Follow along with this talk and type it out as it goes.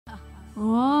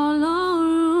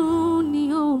Ọlọ́run ni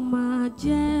ó máa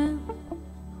jẹ́.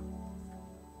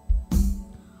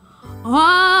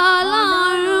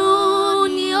 Ọlọ́run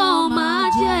ni ó máa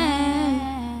jẹ́.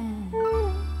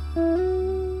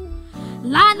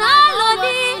 Lánàá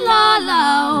lónìí lọ́la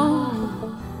o,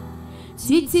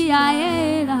 títí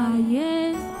ayérayé.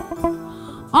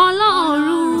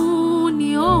 Ọlọ́run ni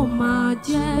ó máa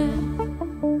jẹ́.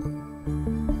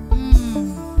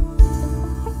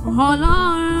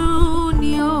 Ọlọ́run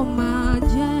ni ó máa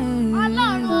jẹ́.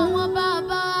 Ọlọ́run ọmọ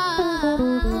bàbá.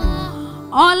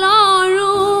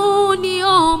 Ọlọ́run ni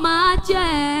ó máa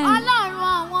jẹ́. Ọlọ́run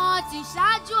àwọn tí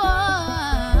ṣáájú o.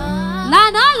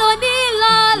 Lánàá lónìí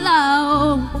lọ́la o,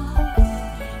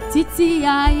 títí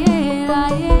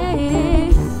ayérayé.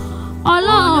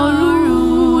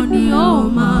 Ọlọ́run ni ó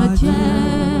máa jẹ́.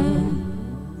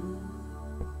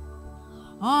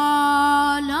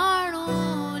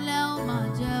 Ọlọ́run lẹ ó máa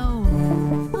jẹ́ o.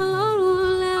 Ọlọ́run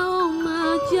lẹ ó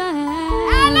máa jẹ́.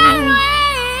 Ọlọ́run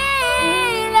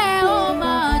lẹ ó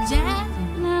máa jẹ́.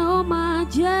 Lẹ ó máa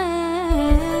jẹ́.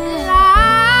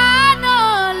 Lánàá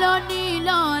lónìí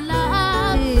lọ́la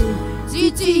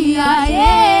títí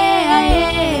ayé.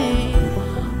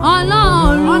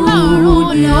 Ọlọ́run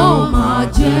ni ó máa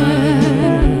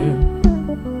jẹ́.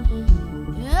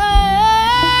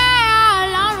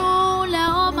 Ọlọ́run lẹ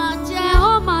ó máa jẹ́. Lẹ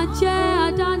ó máa jẹ́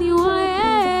adániwáyé.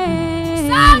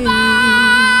 Sábà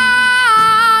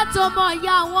tó mọ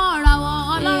ìyá àwọn ọ̀rọ̀ wọn.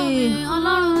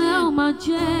 Ọlọ́run lẹ ó máa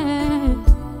jẹ́.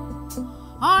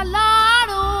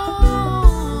 Ọlọ́run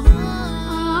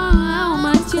lẹ ó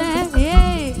máa jẹ́.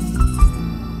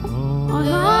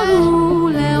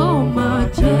 Ọlọ́run lẹ ó máa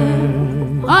jẹ́.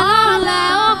 Ọlọ́run lẹ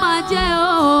ó máa jẹ́.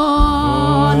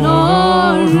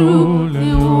 Ọlọ́run ni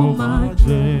ó máa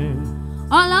jẹ́.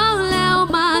 Ọlọ́run lẹ ó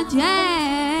máa jẹ́.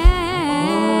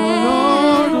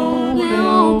 Lẹ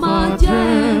ó máa jẹ́.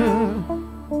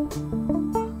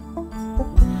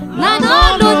 Lánàá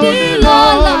lónìí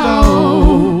lọ́la o,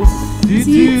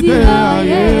 títí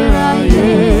ayérayé.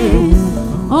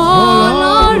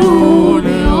 Ọlọ́run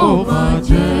ni ó máa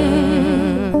jẹ́.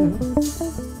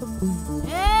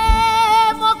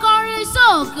 mo kọrin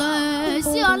sókè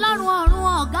sí Ọlọ́run ọ̀run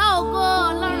ọ̀gá ògo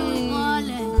Ọlọ́run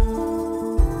ìmọ́lẹ̀.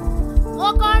 Mo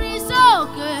kọrin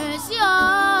sókè sí ọ.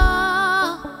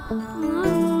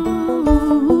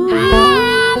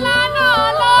 Lánàá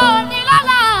lónìí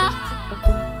lọ́la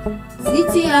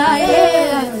Títí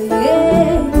ayérayé.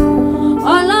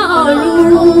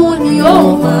 Ọlọ́run ni ó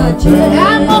máa jẹ́.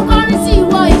 mo kọrin sí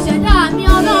ìwọ ìṣẹ̀dá mi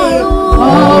Ọlọ́run.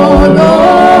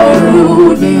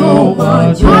 Ọlọ́run ni ó máa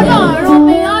jẹ́. Ọlọ́run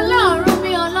mi, Ọlọ́run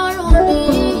mi, Ọlọ́run mi.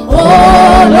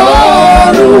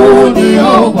 Ọlọ́run ni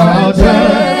ó máa jẹ́.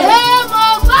 Mo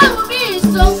gbóhùn mi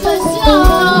sókè sí ọ.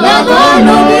 Lánàá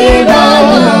lónìí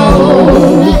lọ́la o,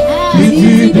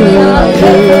 títí dé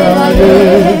ayérayé.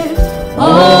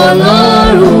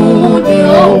 Ọlọ́run ni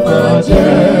ó máa jẹ́.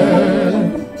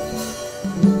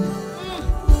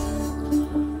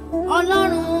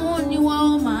 Ọlọ́run ni wọ́n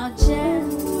máa jẹ́.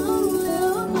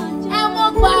 Mo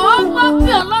gbà ọ́ gbọ́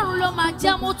pé Ọlọ́run ló máa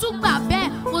jẹ́. Mo tún gbà bẹ́ẹ̀,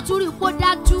 mo tún rí i pé ó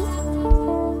dájú.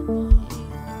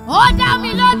 Ó dá mi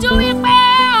lójú wípé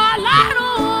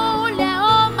Ọlọ́run lẹ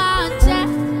ó máa jẹ́.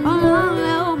 Ọlọ́run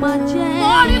lẹ ó máa jẹ́.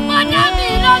 Mo rí i pé ó dá mi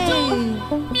lójú.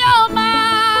 Mi ò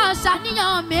máa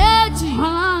ṣàníyàn méjì.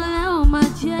 Ọlọ́run lẹ ó máa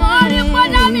jẹ́. Mo rí i pé ó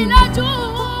dá mi lójú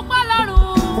pé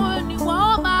Ọlọ́run ni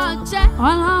wọ́n máa jẹ́.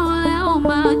 Ọlọ́run lẹ ó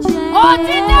máa jẹ́. Ó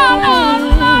ti dé Ọlọ́run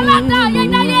lọ látàyé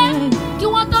dáyé kí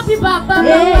wọ́n tó bí bàbá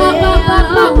mi.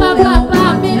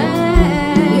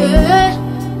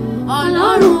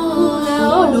 Ọlọ́run lẹ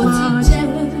ó lò ti jẹ́.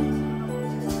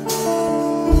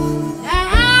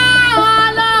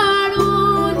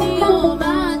 Ọlọ́run ni ó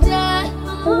máa jẹ́.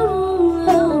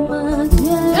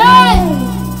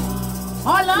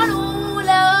 Ọlọ́run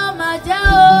lẹ ó máa jẹ́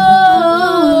o.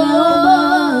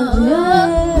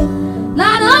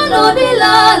 Lánàá lónìí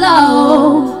lọ́la o,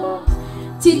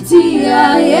 títí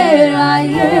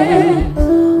ayérayé.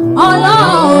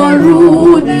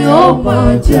 Ọlọ́run ni ó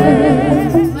máa jẹ́.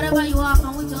 Wherever you are,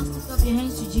 can we just lift up your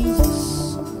hands to Jesus?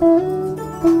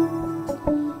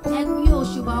 Ẹgbẹ́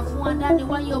òṣùbà fún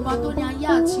adániwáyé ọba tó ní ayé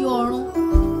àti ọ̀run.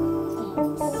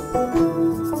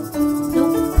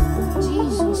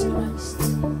 Jesus Christ.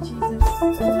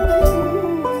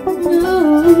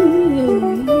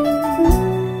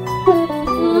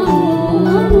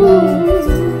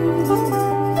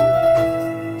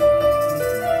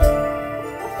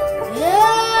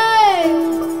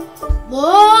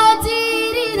 Mo ti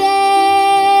ríre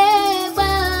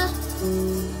gbà.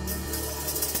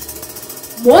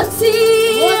 Mo ti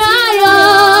ráyọ̀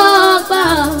gbà.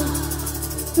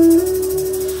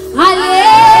 Ayé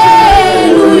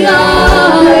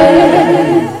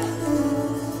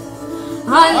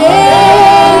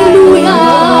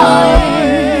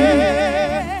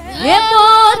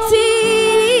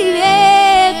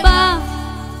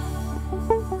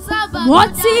mo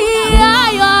ti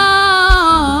ayọ̀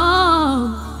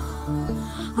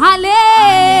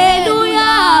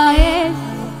hallelujah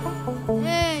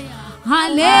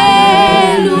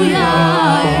hallelujah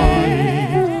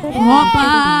ọba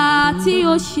tí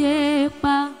ó ṣe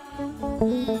pa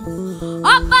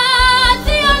ọba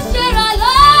tí ó ṣe rọ̀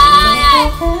lóyè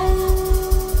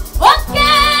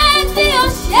òkè tí ó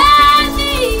ṣe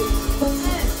ní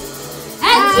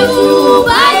ẹ̀jú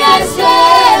báyé ṣe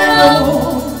rọ̀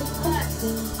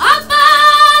ọba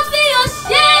tí ó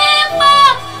ṣe pa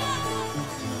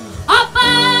ọba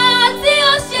tí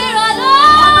ó ṣe rọ̀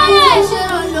lóyè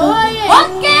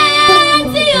òkè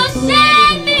tí ó ṣe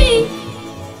ní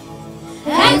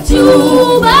ẹ̀jú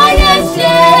báyé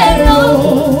ṣe rọ̀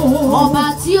ọba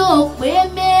tí ó pé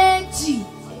méjì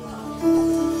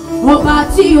ọba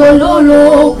tí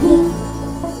olórogún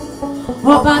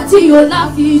ọba tí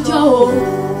oláfijọ́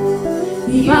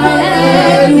ìbà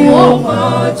rẹ̀ ni ó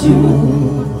máa jù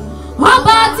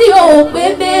ọba tí ó pé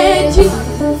méjì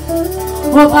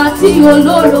ọba tí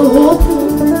olórogún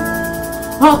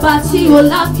ọba tí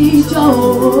oláfijọ́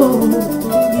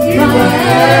ìbà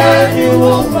rẹ̀ ni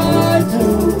ó máa jù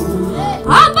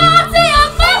ọba tí ó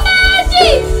pé méjì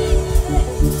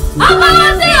ọba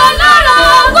tí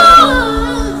olórogún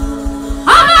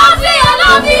ọba tí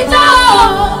oláfijọ́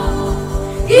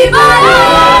ìbà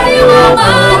rẹ̀ ni ó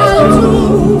máa jù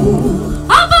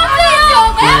ọba tí ó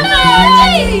pé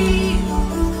méjì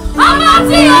ọba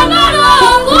tí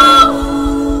olórogún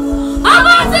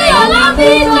ọba tí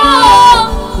oláfijọ́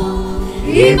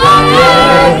ìbà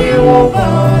rẹ̀ ni ó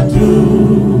máa jù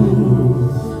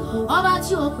ọba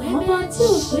tí ó pé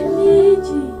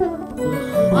méjì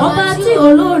ọba tí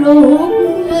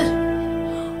olórogún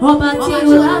ọba tí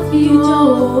oláfijọ́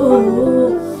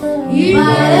ìbà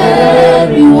rẹ̀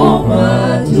ni ó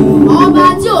máa jù ọba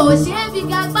tí ò ṣe é fi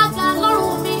gagbága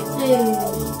lọ́rùn mi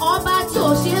ọba tí ò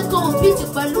ṣe é kọ̀ǹpìtì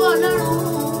pẹ̀lú ọlọ́run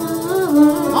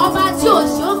ọba tí ò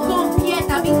ṣe é kọ̀ǹpìẹ̀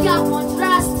tàbí kí a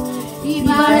contrast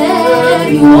ìbà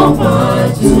rẹ̀ ni ó máa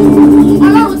jù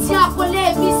ọlọ́run tí a kò lè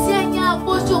fi sí ẹ̀yìn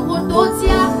àpòṣogbo tó tí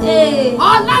a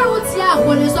ọlọ́run tí a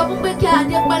kò lè sọ fún pé kí a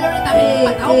dé pẹ́ lórí tàbí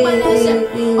pàtàkì pẹ́ lẹ́sẹ̀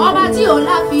ọba tí ò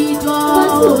láfijọ́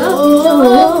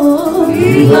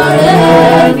ìbà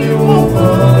rẹ̀ ni ó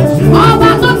máa jù ọba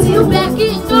tó ti ń bẹ kí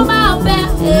n tó máa bẹ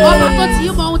ọba tó ti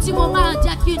mọ ohun tí mo máa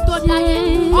jẹ kí n tó dáyé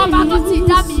ọba tó ti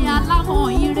dá mi alámọ̀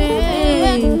ire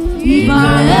ìbà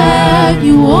rẹ̀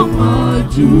ni ó máa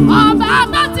jù ọba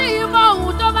tó ti mọ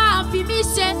ohun tó máa fi mí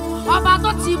ṣe ọba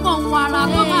tó ti mọ ohun ara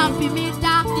tó máa fi mí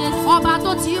dá ọba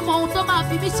tó ti mọ ohun tó máa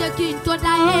fi mí ṣe kí n tó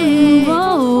dáyé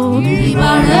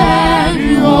ìbà rẹ̀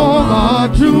ni ó máa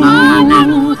jù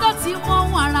ọlọ́run tó ti mọ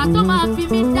ohun ara tó máa fi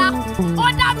mí dá ó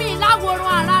dá mi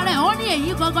láwòrán ara rẹ̀ ó ní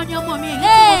èyí gangan ni ọmọ mi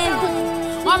èyí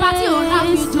ọba tí ò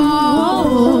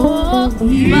láfijọ́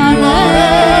ìbà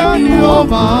rẹ̀ ni ó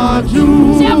máa jù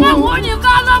ṣé òun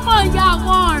nìkan ló mọ ìyá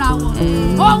àwọn ọ̀ràwọ̀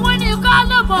òun nìkan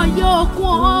ló mọ iye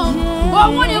òkun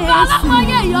òun nìkan ló mọ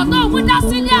iye ìyọ̀ tó ń dá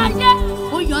sílé ayé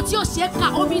oyọ̀ tí ò ṣe é kà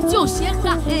omi tí ò ṣe é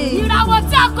kà ìràwọ̀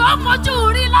tí a kò mójú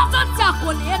rí lásán tí a kò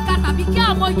lè ka tàbí kí a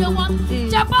mọyé wọn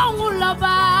jẹ́ bá òun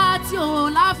lọ́ba tí ò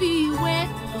láfiwé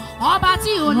ọba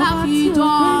tí ò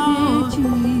láfijọ́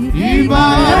ìbà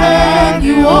rẹ̀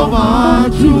ni ó máa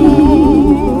jù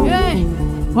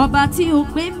ọba tí ò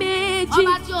pé méjì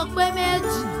ọba tí ò pé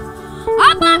méjì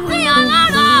ọba tí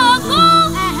olórogún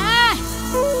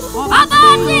ọba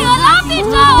tí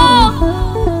oláfijọ́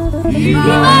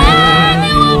ìbà rẹ̀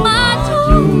ni ó máa jù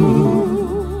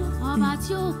ọba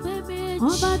tí ò pé méjì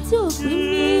ọba tí ò pé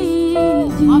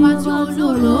méjì ọba tí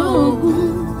olórogún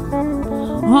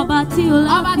ọba tí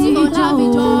oláfijọ́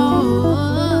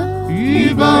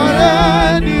ìbà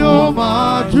rẹ̀ ni ó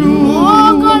máa jù.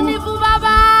 Ògo ni fún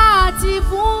bàbá àti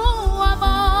fún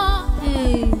ọmọ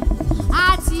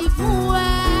àti fún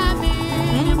ẹ̀mí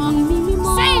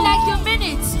mímọ́. Say it like you mean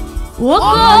it.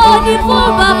 Ògo ni fún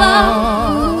bàbá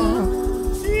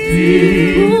tí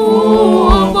fún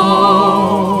ọmọ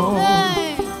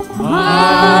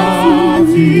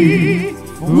àti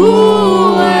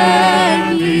fún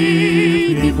ẹ̀mí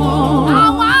mímọ́.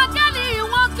 Àwọn áńgẹ́lì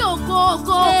wọn kí ògo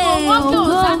ògo wọn kí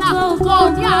òsánà kò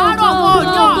ní àárọ̀ kò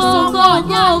ní ọ̀sán kò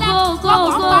ní alẹ́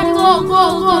kọ̀ọ̀kan pariwo ògo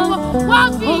ògo wọ́n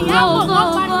fi ìyá wò wọ́n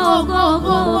pariwo ògo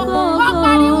ògo wọ́n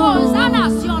pariwo òsánà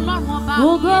sí ọlọ́run ọba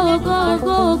ògo ni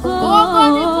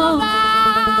fún bàbá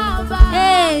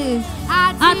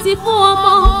àti fún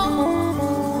ọmọ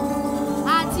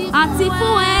àti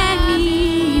fún ẹ̀mí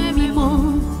mímọ́.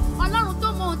 Ọlọ́run tó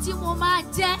mọ ohun tí mo máa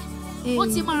jẹ́ ó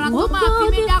ti mọ̀ràn tó máa fi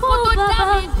mí dá kó tó dá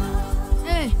mi.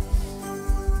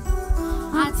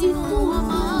 Àti fún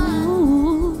ọmọ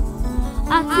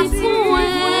àti fún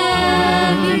ẹ̀mí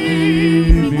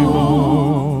mímọ́.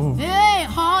 Hey,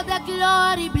 all the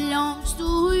glory belongs to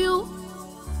you.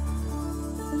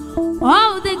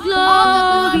 All the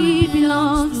glory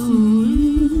belongs to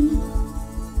you.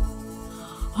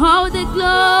 All the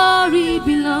glory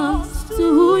belongs to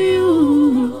you.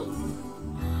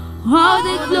 All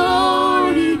the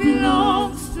glory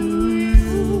belongs to you.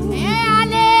 Hey,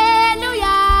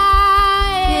 hallelujah.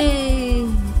 Hey.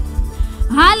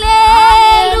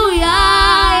 Hallelujah.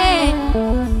 Hey.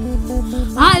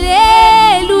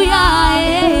 Hallelujah.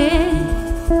 Hey.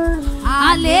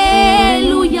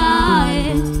 Hallelujah.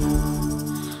 Hey.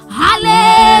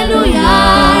 Hallelujah.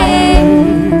 Hey.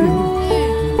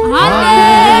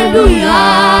 Hallelujah.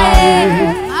 Hey.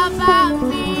 Baba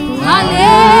mi.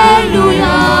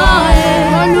 Hallelujah. Hey.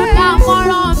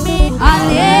 Olùdámọ̀ràn mi.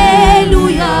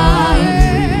 Hallelujah.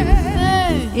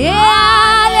 Hey.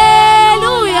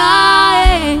 Hallelujah.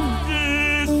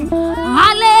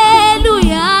 Hallelujah.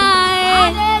 Hallelujah.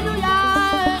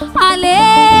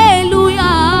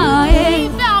 Hallelujah.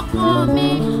 Ìfẹ́ ọkàn mi.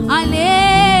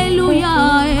 Hallelujah.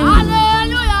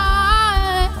 Hallelujah.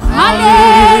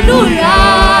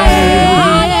 Hallelujah.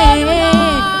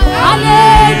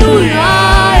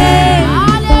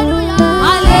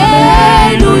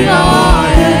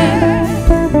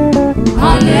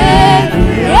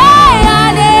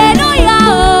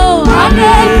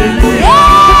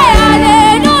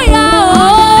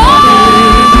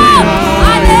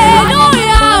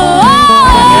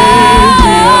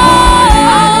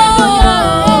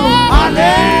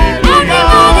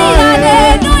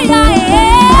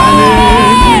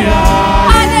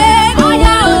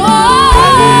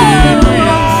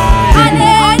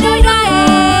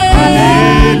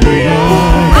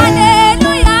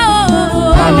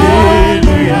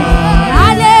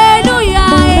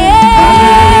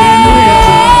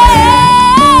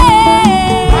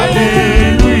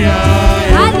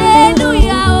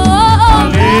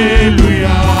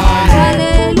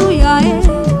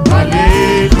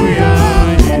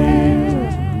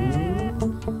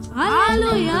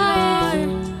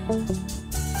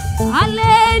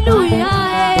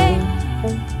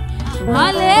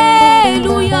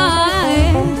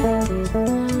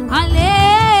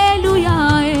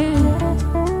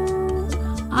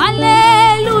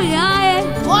 Hallelujah.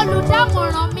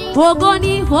 Olùdámọ̀ràn mi. Ògo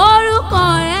ni forúkọ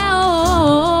rẹ o.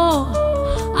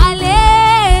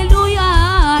 Hallelujah.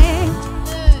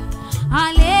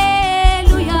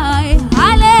 Hallelujah.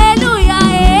 Hallelujah.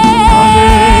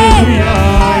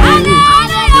 Hallelujah.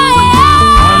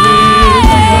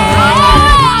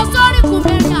 Sórí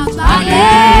kùmẹ̀rìn àgbáyé.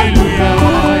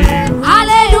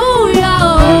 Hallelujah.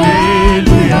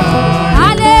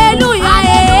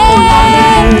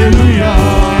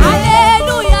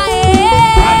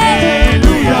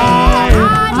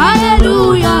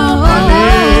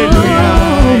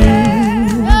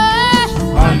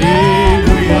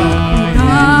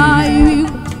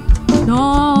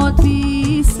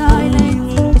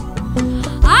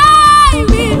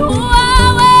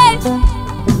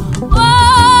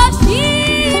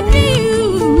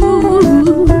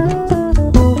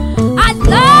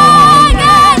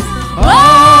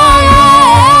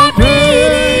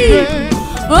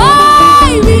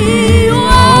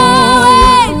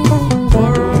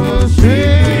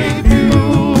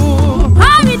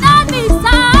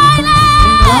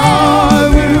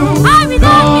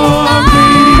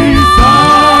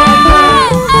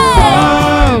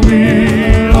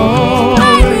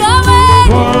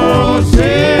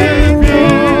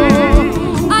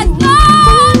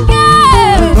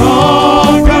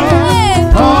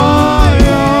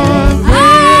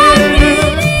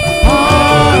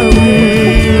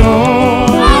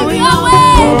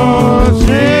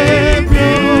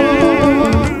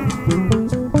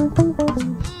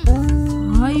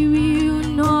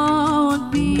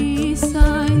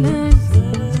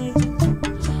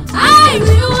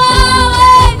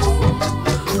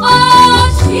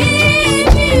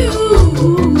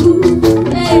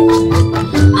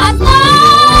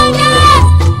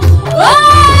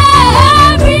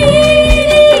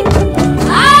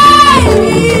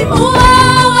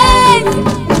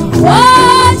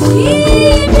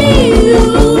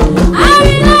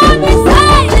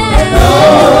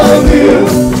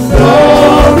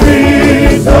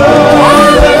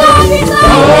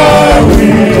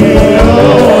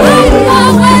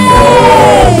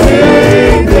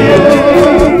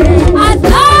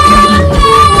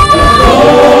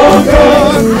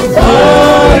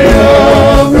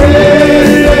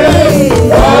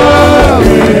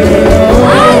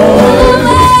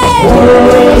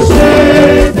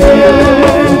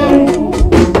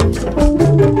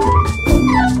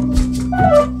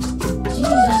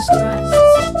 Jesus Christ.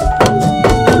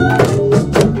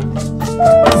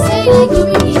 ilẹ̀ ju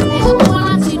mi ẹ̀kọ́ wá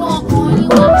láti inú ọkàn yín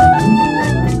wá.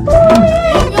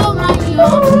 Èmi ò máa yìn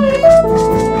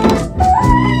ọ́.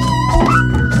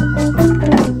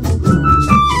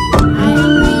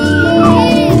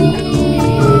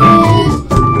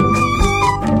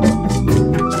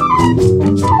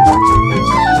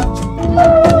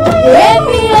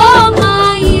 Èmi ò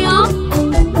máa yìn ọ́.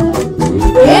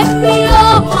 Èmi ò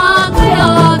máa gbé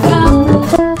ọ̀gá.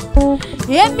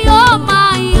 Èmi ò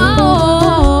máa yìn ọ́.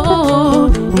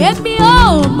 Èmi ò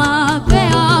máa gbé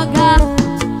ọ̀gá.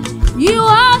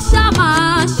 Ìwọ ṣá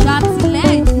máa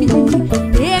ṣàtìlẹ́yìn mi.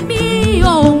 Èmi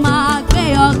ò máa gbé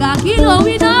ọ̀gá. Kí ló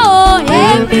wí náà o?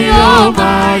 Èmi ò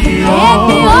máa yìn ọ́.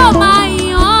 Èmi ò máa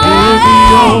yìn ọ́. Èmi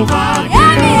ò máa gbé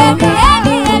ọ̀gá.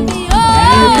 Èmi ò.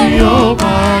 Èmi ò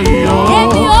máa yìn ọ́.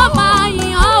 Èmi ò máa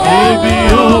yìn ọ́. Èmi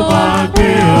ò máa gbé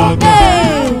ọ̀gá.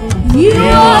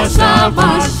 Ìwọ ṣá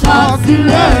máa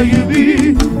Ṣàtìlẹ́yìn mi.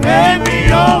 Èmi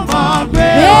ò máa gbé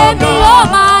Èmi ọ̀gá. ò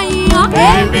máa yìn ọ́.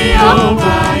 Èmi ò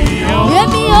máa yìn ọ́.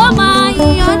 Èmi ò máa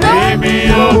yìn ọ́ náà. Èmi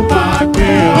ò máa gbé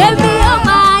ọ̀gá. Èmi ò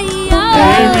máa yìn ọ́.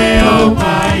 Èmi ò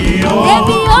máa yìn ọ́.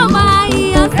 Èmi ò máa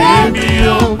yìn ọ́ sẹ́. Èmi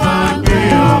ò máa gbé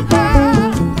ọ̀gá.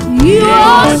 Ìwọ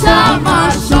ṣá máa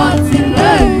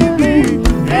ṣàtìlẹ́yìn mi.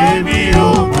 Èmi ò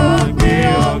máa gbé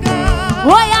ọ̀gá.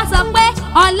 Ó yá sọ pé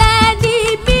ọ̀lẹ ni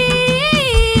mí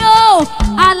o,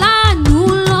 aláàánú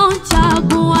ló ń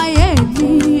jagun ayé mi.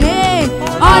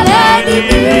 Ọ̀lẹ ni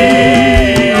mí.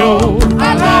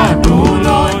 Aláàánú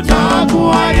ló ń jagun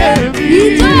ayé mi.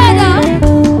 Ìjọ ẹ̀dá.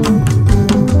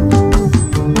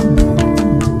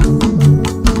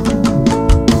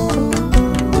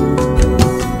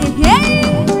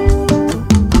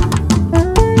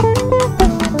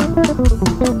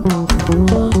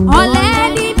 Ọ̀lẹ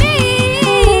ni mí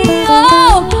o,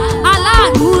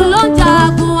 aláàánú ló ń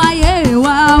jagun ayé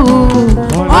wa o.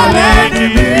 Ọ̀lẹ ni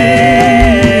mí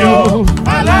o,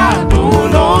 aláàánú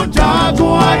ló ń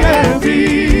jagun ayé mi.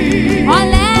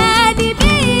 Ọ̀lẹ ni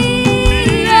mí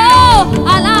o,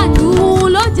 aláàánú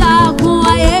ló ń jagun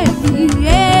ayé mi.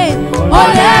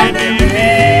 Ọ̀lẹ ni mí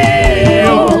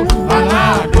o,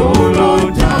 aláàánú ló ń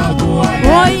jagun ayé mi.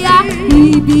 Ó yá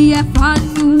ibi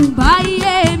ẹ̀fánú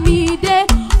báyé mi dé,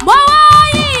 mo wá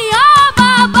yìn ọ́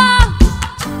bàbá.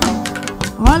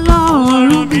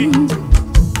 Ọlọ́run mi,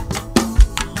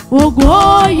 ògo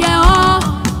yẹ ọ́.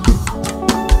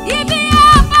 Ibi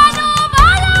ẹ̀fánú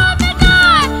báyé mi dé,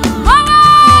 mo wá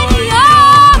yìn ọ́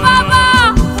bàbá.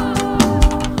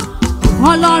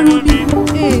 Ọlọ́run mi,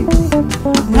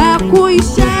 ẹ kú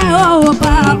iṣẹ́ o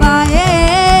bàbá.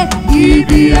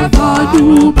 Ibi ẹ̀fánú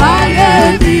báyé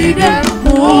mi dé,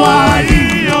 mo wá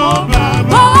yìn ọ́. Ayọ̀ bàbá.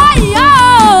 Mo wá yìn ọ́.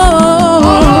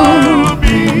 Ọlọ́run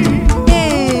mi,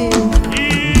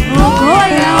 Ògo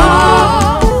yẹ ọ́.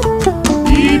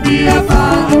 ibi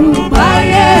ẹ̀fánú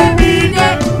báyé mi dé,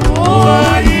 mo wá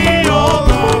yìn ọ́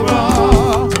bàbá.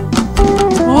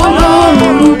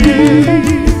 Ọlọ́run mi.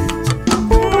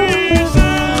 Fún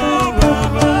iṣẹ́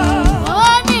bàbá. Ó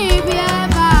ní ibi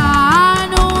ẹ̀ka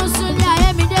àánú sílé ayé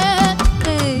mi dé.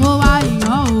 Mo wá yìn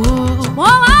ọ́ o. Mo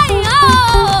wá yìn ọ́.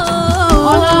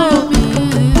 Ọlọ́run mi,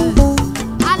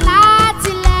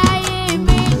 alátìlẹ́yìn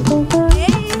mi,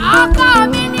 ọkọ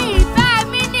mi ní ìfẹ́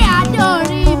mi ní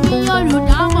àdórí mi,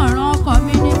 olùdámọ̀ràn ọkọ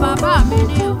mi ní bàbá mi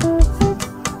ní o.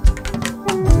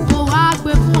 Mo wá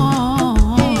gbé fún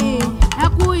ọ, ẹ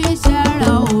kú iṣẹ́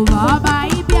rẹ̀ o bàbá,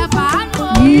 ibi ẹ̀fà nù.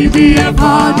 Ibi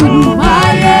ẹ̀fánú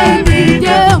báyé mi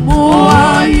dé, mo wá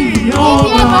yìn ọ́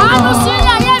Ibi ẹ̀fà nù bàbá.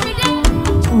 sílé ayé mi dé.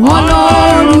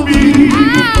 Ọlọ́run mi,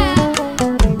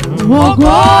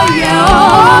 ògo yẹ ọ́.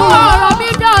 Ọ̀rọ̀ mi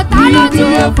dọ̀tá Ibi lójú.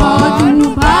 ẹ̀fánú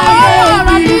báyé Ọ̀rọ̀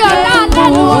mi mi dé, ọ̀dá mo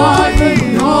lẹ́nu. wá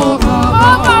yìn ọ́ bàbá.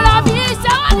 Ọ̀rọ̀ mi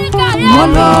iṣẹ́ wọn ní kàyé.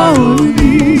 Ọlọ́run mi,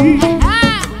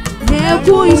 Ẹ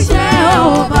kú iṣẹ́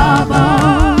o bàbá.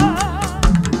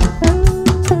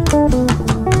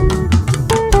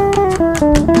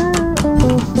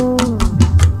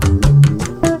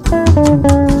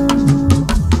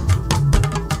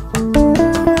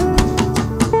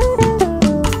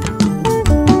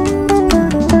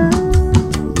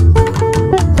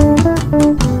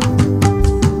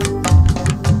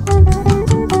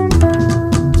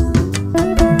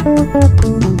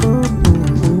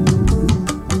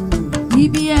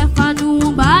 Ibi ẹ̀fánú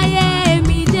báyé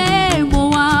mi dé, mo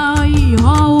wá yìn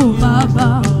ọ́ o bàbá.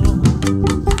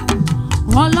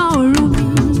 Ọlọ́run mi,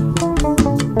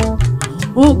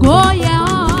 ògo yẹ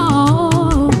ọ́.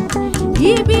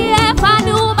 Ibi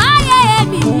ẹ̀fánú báyé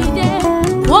mi dé,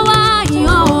 mo wá yìn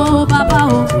ọ́ o bàbá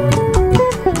o.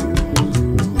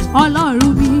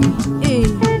 Ọlọ́run mi,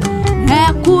 ẹ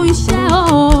kú iṣẹ́ o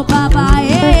bàbá.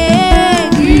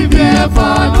 ibi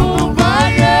ẹ̀fánú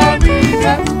báyé mi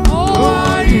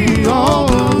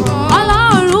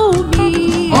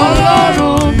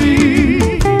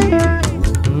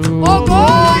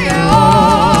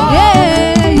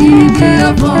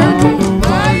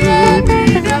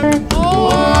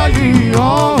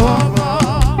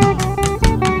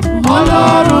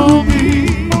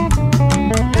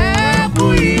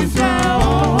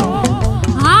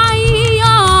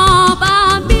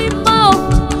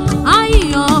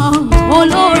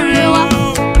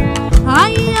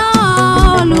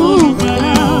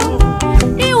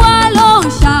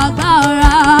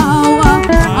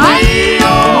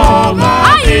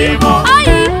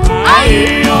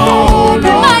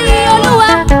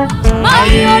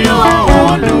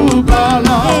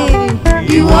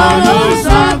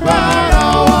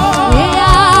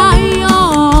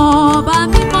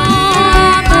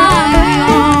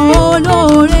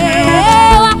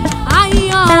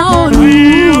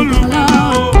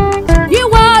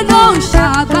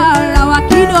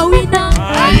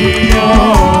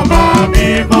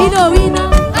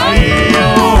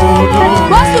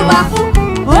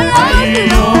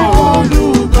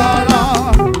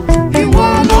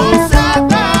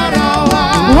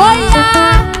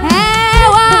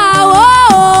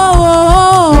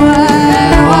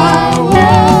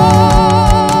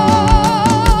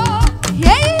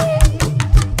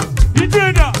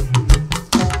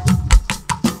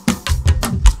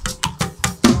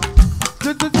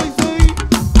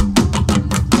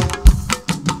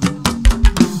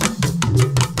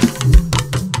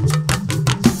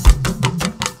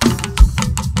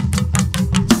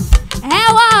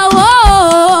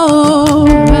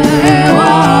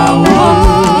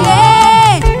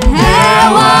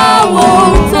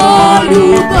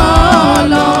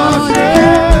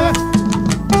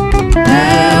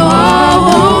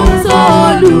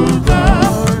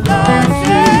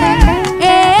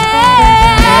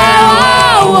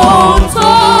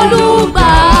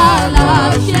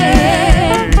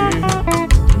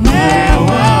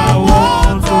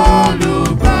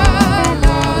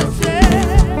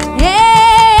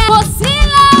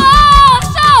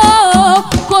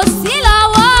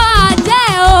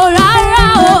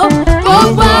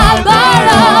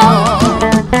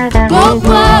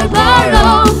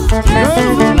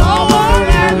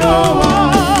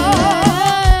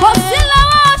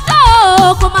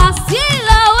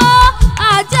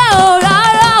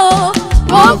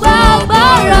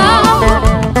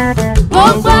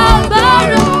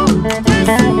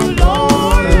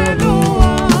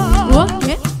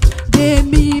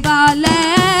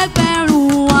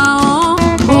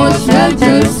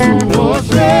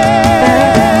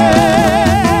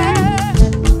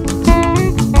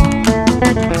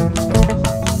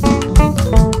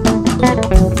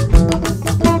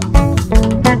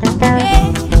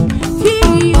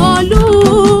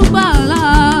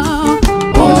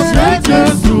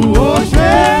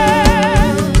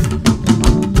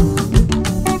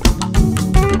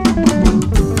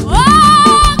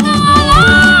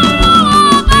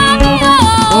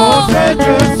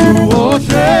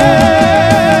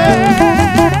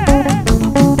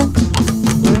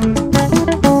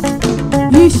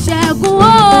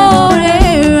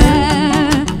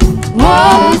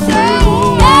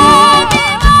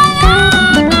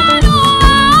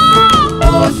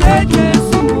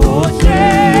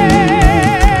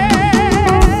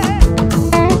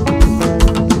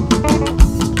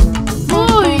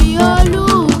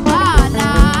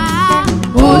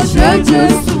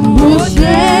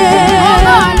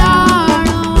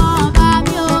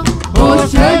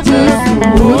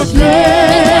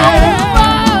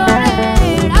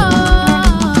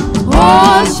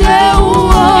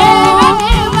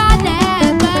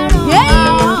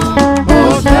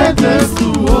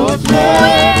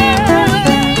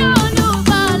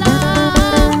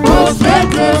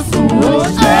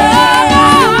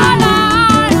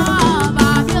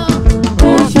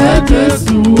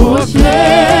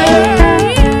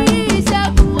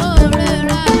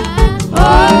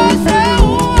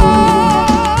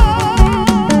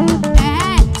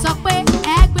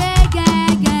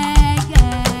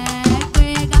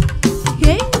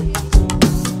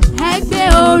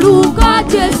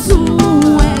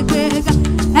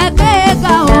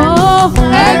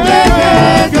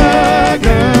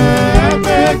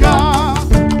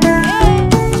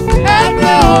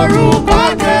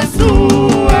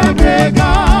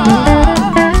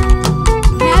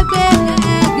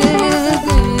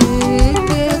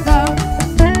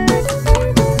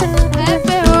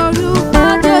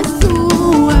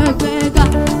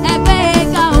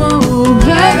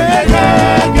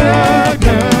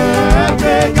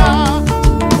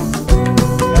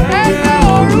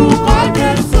orúkọ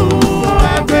Jésù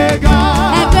ẹgbẹ́ga.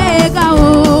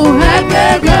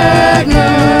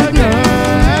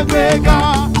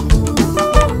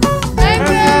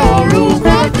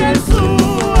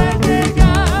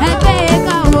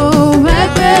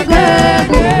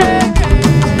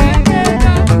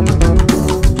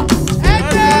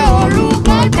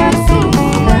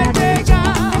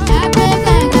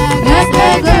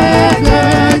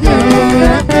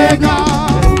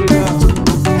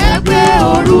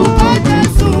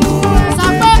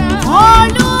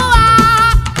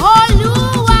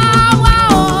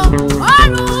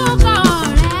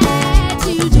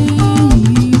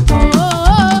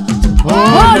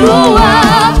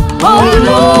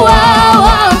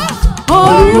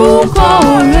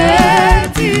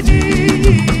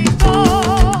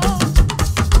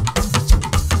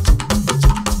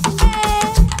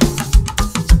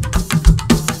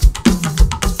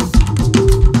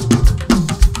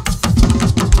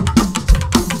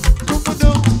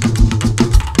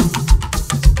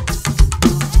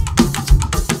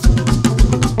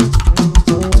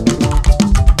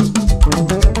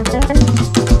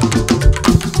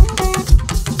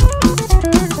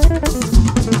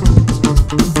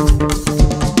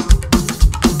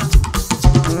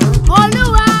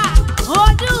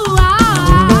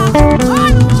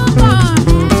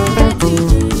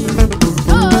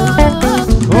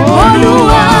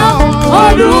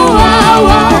 Olúwa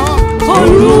wa,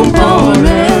 orúkọ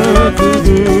rẹ̀ ti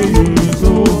di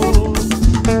ìtò.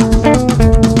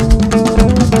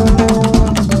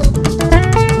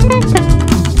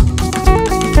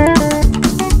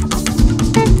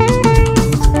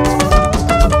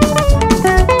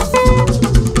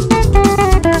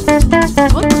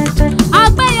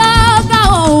 Agbẹ́yọ̀gá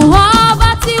òun ọba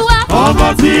tiwa. Ọba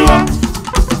tiwa.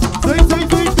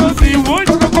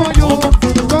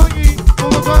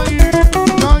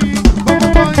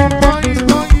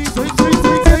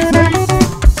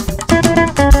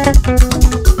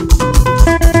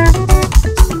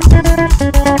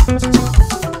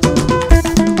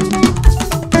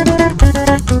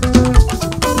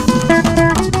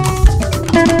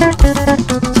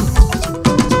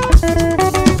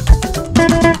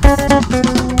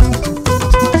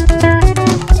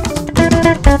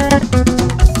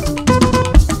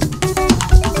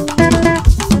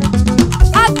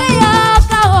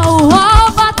 Agbẹ́yọ̀gá òun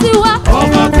ọba tiwa.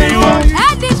 Ọba tiwa.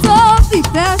 Ẹni tó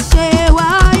fìfẹ́ ṣe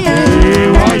wáyé.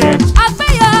 Ìwáyé.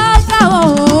 Agbẹ́yọ̀gá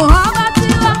òun ọba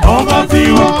tiwa. Ọba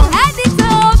tiwa. Ẹni tó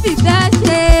fìfẹ́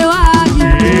ṣe wáyé.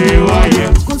 Ìwáyé.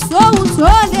 Kò sóhun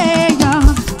tó lè yọ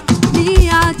ní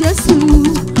àjẹsù.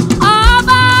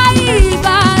 Ọba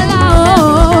ìgbàlà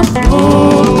o.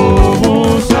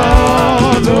 Òun ṣá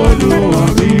lolúwa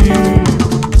mi.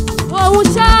 Òun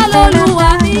ṣá lolúwa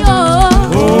mi o.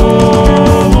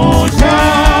 Òun ṣá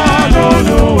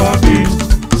lolúwa mi.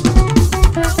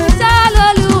 Ṣá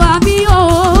lolúwa mi o.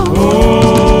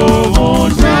 Òun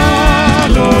ṣá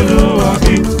lolúwa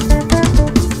mi.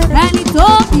 Ẹni tó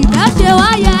fìfẹ́ ṣe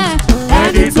wáyé.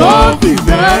 Ẹni tó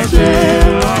fìfẹ́ ṣe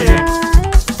láyé.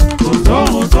 Kò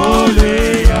sóhun tó lè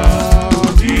yà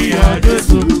bí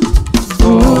Jésù.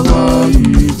 Ọba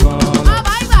ìgbàlà.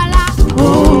 Ọba ìgbàlà.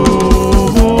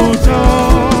 Òun ṣá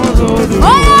lolúwa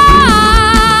Oh mi. yeah,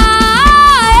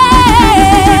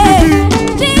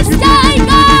 this guy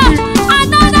got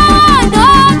another one,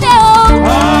 don't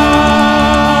they?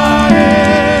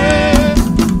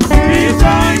 This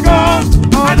guy got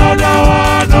another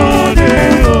one, don't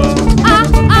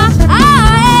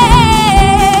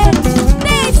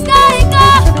This guy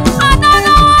got another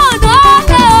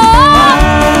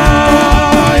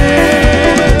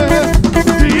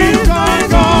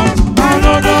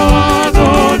one,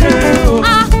 don't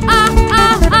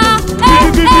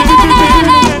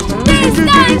This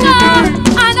guy got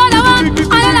another one, This guy got another one,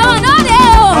 This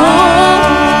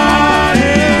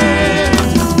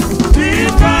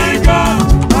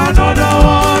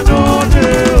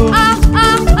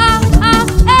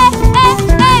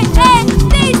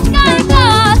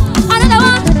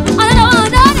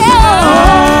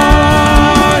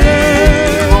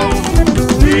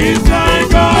guy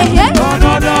got another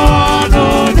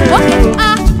one,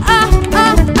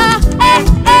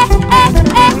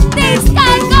 This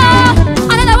guy got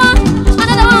another one, This guy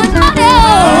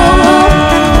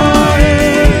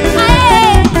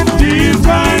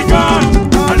got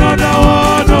another one, This guy got Another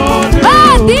one, oh, dear.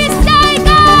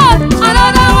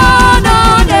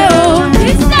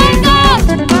 This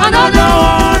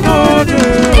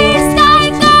guy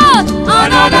got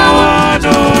Another one,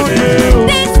 oh, dear.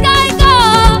 This guy got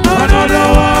Another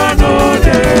one, oh, dear.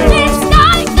 This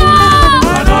guy got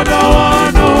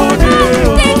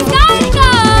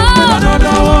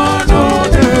Another one, oh,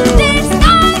 dear. This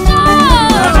guy got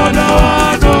Another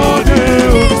one, oh, dear.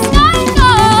 This guy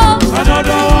got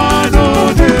Another one, oh,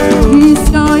 dear.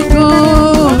 This guy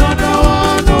got Another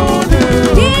one, oh, dear.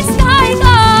 This guy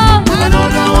got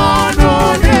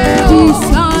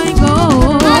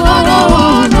Another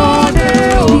one, oh,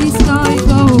 dear. This guy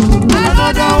got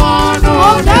Another one,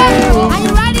 oh, Okay, dear. are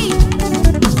you ready?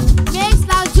 Makes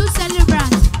now two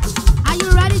celebrants. Are you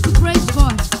ready to praise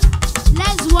God?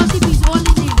 Let's worship His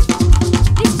holy name.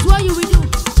 This is what you will do.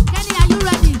 Kenny, are you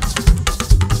ready?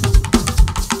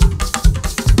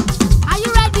 Are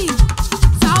you ready?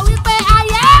 So we pay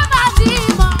ayé máa ti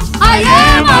mọ̀. Ayé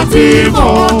máa ti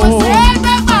mọ̀. Kò ṣeé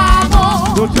gbé pamọ́.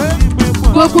 Kò ṣe é gbé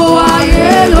pamọ́. Gbogbo ayé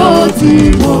ló ti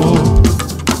mọ̀.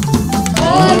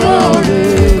 Olóore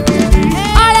gidi.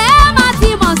 Ọ̀rẹ́ máa ti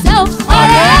mọ̀ sẹ́ o.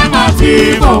 Ọ̀rẹ́ máa ti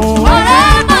mọ̀. Ọ̀rẹ́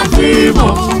máa ti mọ̀.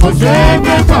 Kò ṣe é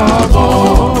gbé pamọ́.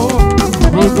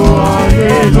 Gbogbo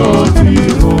ayé ló ti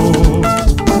mọ̀.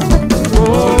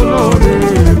 Olóore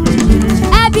gidi.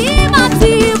 Ẹbí máa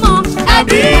ti mọ̀.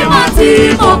 Ẹbí máa ti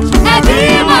mọ̀. Ẹbí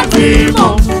máa ti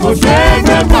mọ̀. Kò ṣe é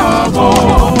gbé pamọ́.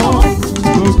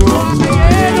 Gbogbo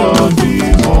ayé ló ti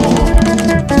mọ̀.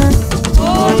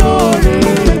 Olóore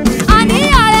gidi. Àní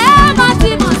ọ̀rẹ́ máa ti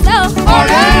mọ̀ sẹ́ o.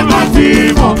 Ọ̀rẹ́ máa ti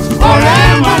mọ̀. Ọ̀rẹ́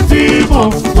máa ti mọ̀.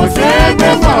 Kò ṣe é gbé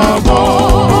pamọ́.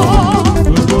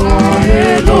 Gbogbo ayé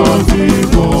ló ti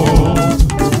mọ̀.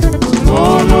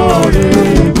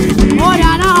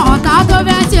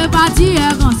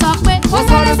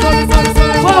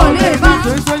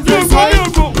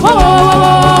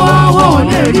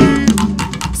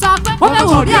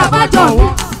 ní àbájọ.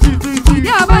 Ní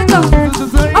àbájọ.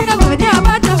 Ọ̀fẹ́ wò ní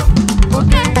àbájọ.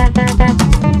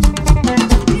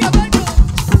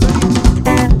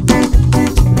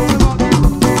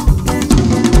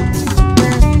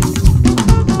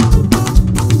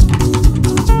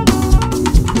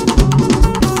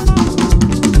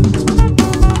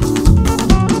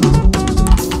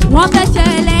 Wọ́n fẹ́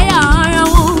ṣẹlẹ̀ ara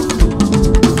wọn,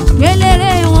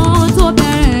 eléré wọn tó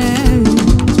bẹ̀rẹ̀,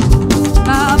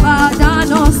 bàbá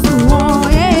dáná sùn wọn,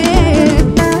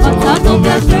 ọ̀tá tó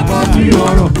fẹ́ ṣe pàtí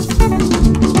ọ̀rọ̀.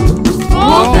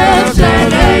 wọ́n fẹ́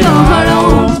ṣẹlẹ̀ ara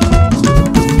wọn,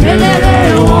 eléré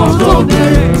wọn tó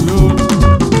bẹ̀rẹ̀.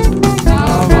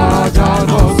 Bàbá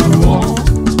dáná sùn wọ́n.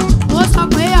 Ó sọ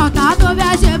pé ọ̀tá tó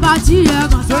fẹ́ ṣe pàtí ẹ̀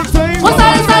kàn sọ. Ó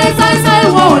sáré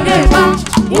wọn ò lè bá.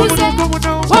 Ó ṣe wọ́n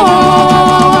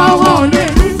ò lè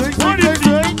rí.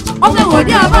 Ó fẹ́ wò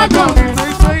ní àbájọ.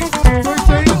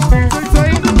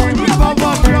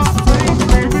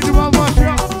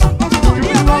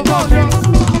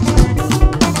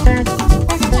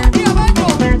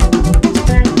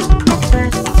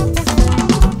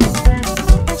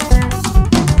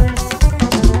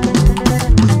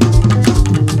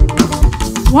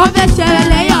 Wọ́n fẹ́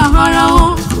ṣẹlẹ̀ yà ara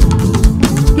wọn,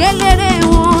 kéléré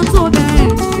wọn tó bẹ̀rẹ̀,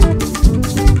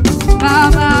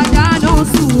 bàbá dáná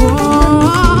sùn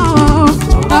wọ́n,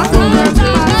 ọ̀tún lẹ́tà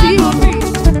sí omi.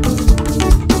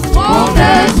 Wọ́n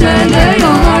fẹ́ ṣẹlẹ̀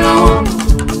yà ara wọn,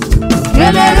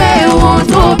 kéléré wọn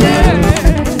tó bẹ̀rẹ̀,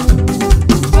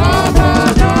 bàbá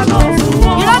dáná sùn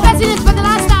wọ́n. You don't get to this for the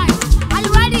last time. Are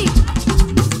you ready?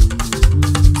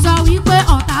 Sọ wípé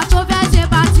ọ̀tá tó fẹ́ ṣe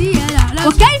bá ti ẹ̀ yà lẹ́sùn.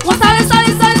 Okay, wọ́n sáré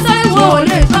wọ́n ò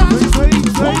lè bá.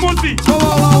 Wọ́n mú sí.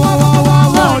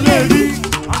 Wọ́n ò lè rí.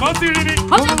 Àmọ́ sí rí ni.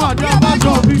 Ó ṣe kọ̀ bí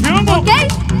àbájọ. Yóò mọ̀. Okay?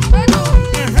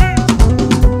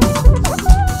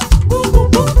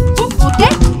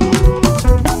 Okay?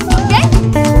 Okay?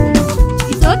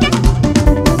 It's okay?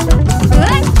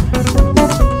 Alright?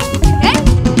 Okay?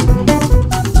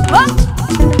 Oh.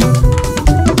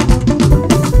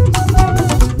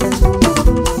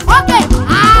 Okay.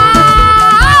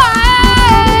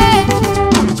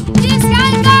 This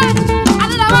guy got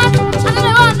another one, not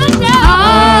there.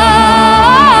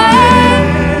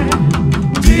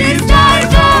 This guy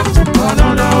got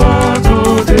Another one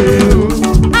today.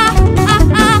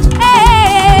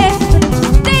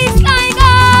 This guy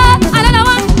got another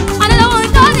one,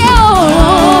 not there.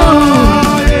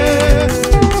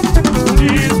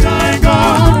 This guy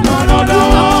got another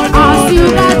one As you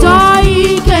got today. joy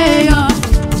in chaos,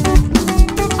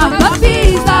 I've got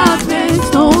peace that makes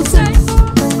no sense.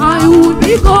 I would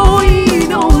be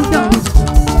going under.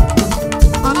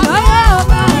 I'm not held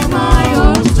by my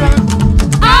own strength.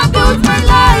 I built my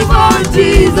life on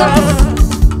Jesus.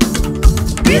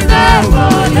 He's never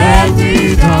let me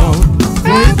down.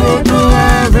 Faithful to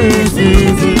every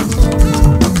season.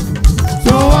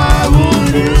 So I won't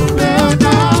leave them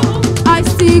down. I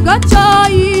still got joy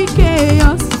in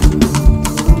chaos.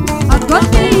 I've got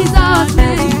peace that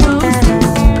makes no sense.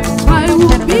 I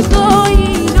would be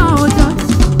going under.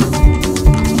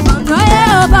 I'm not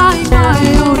held by my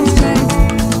own strength.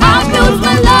 I built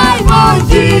my life on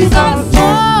Jesus.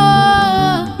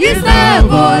 He's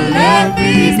never let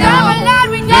me down.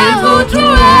 Faithful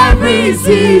through every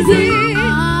season.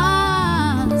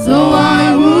 So I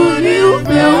would you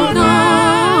fail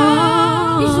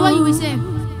now. This is what you will say.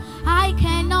 I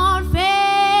cannot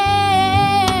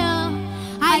fail.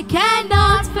 I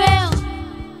cannot fail.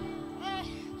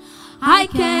 I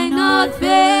cannot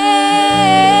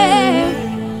fail.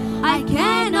 I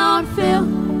cannot fail.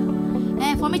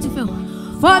 For me to fail.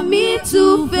 For me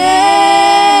to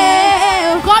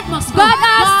fail. God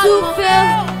has to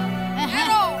fail.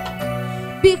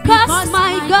 Because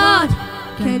my God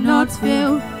cannot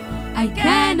fail. I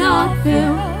cannot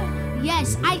fail.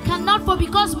 Yes, I cannot fail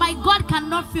because my God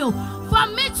cannot fail. For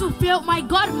me to fail, my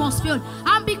God must fail.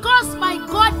 And because my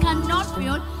God cannot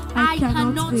fail, I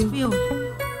cannot fail.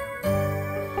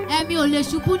 Èmi ò lè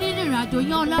ṣubú nínú ìrìnàjò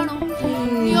yẹn Ọlọ́run.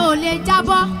 Mi ò lè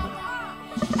jábọ́.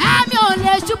 Èmi ò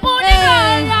lè ṣubú nínú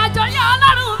ìrìnàjò yẹn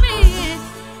Ọlọ́run mi.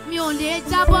 Mi ò lè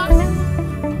jábọ́.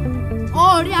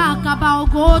 Orí àkàbà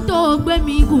ògo tó gbé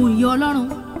mi gùn yìí Ọlọ́run.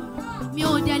 Mi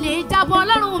ò dẹ̀ lè jábọ́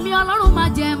Ọlọ́run mi, Ọlọ́run má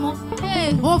jẹ́ mu.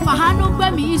 Ó fàánú gbé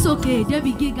mi sókè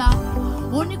débi gíga.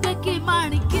 Ó ní pé kí n máa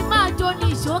rìn, kí n máa jó ní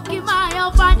ìṣó, kí n máa yan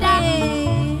fada.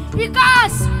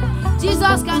 Because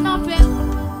Jesus cannot fail.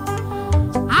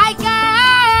 I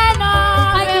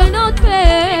cannot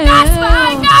fail. Because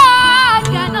my God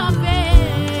cannot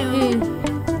fail.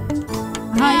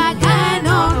 I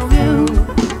cannot fail.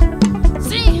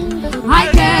 See, I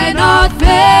cannot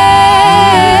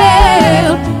fail.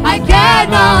 I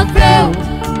cannot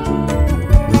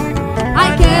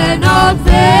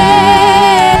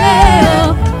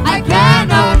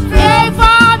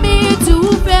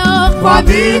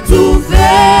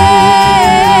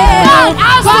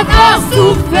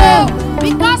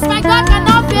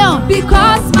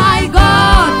Because my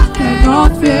God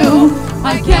cannot fail.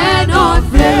 I cannot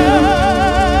fail.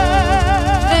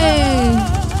 Hey.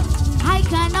 I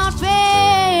cannot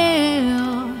fail.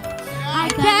 I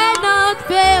cannot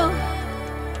fail.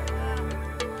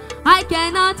 I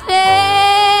cannot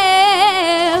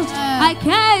fail. I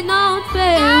cannot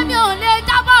fail.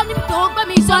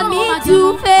 For me to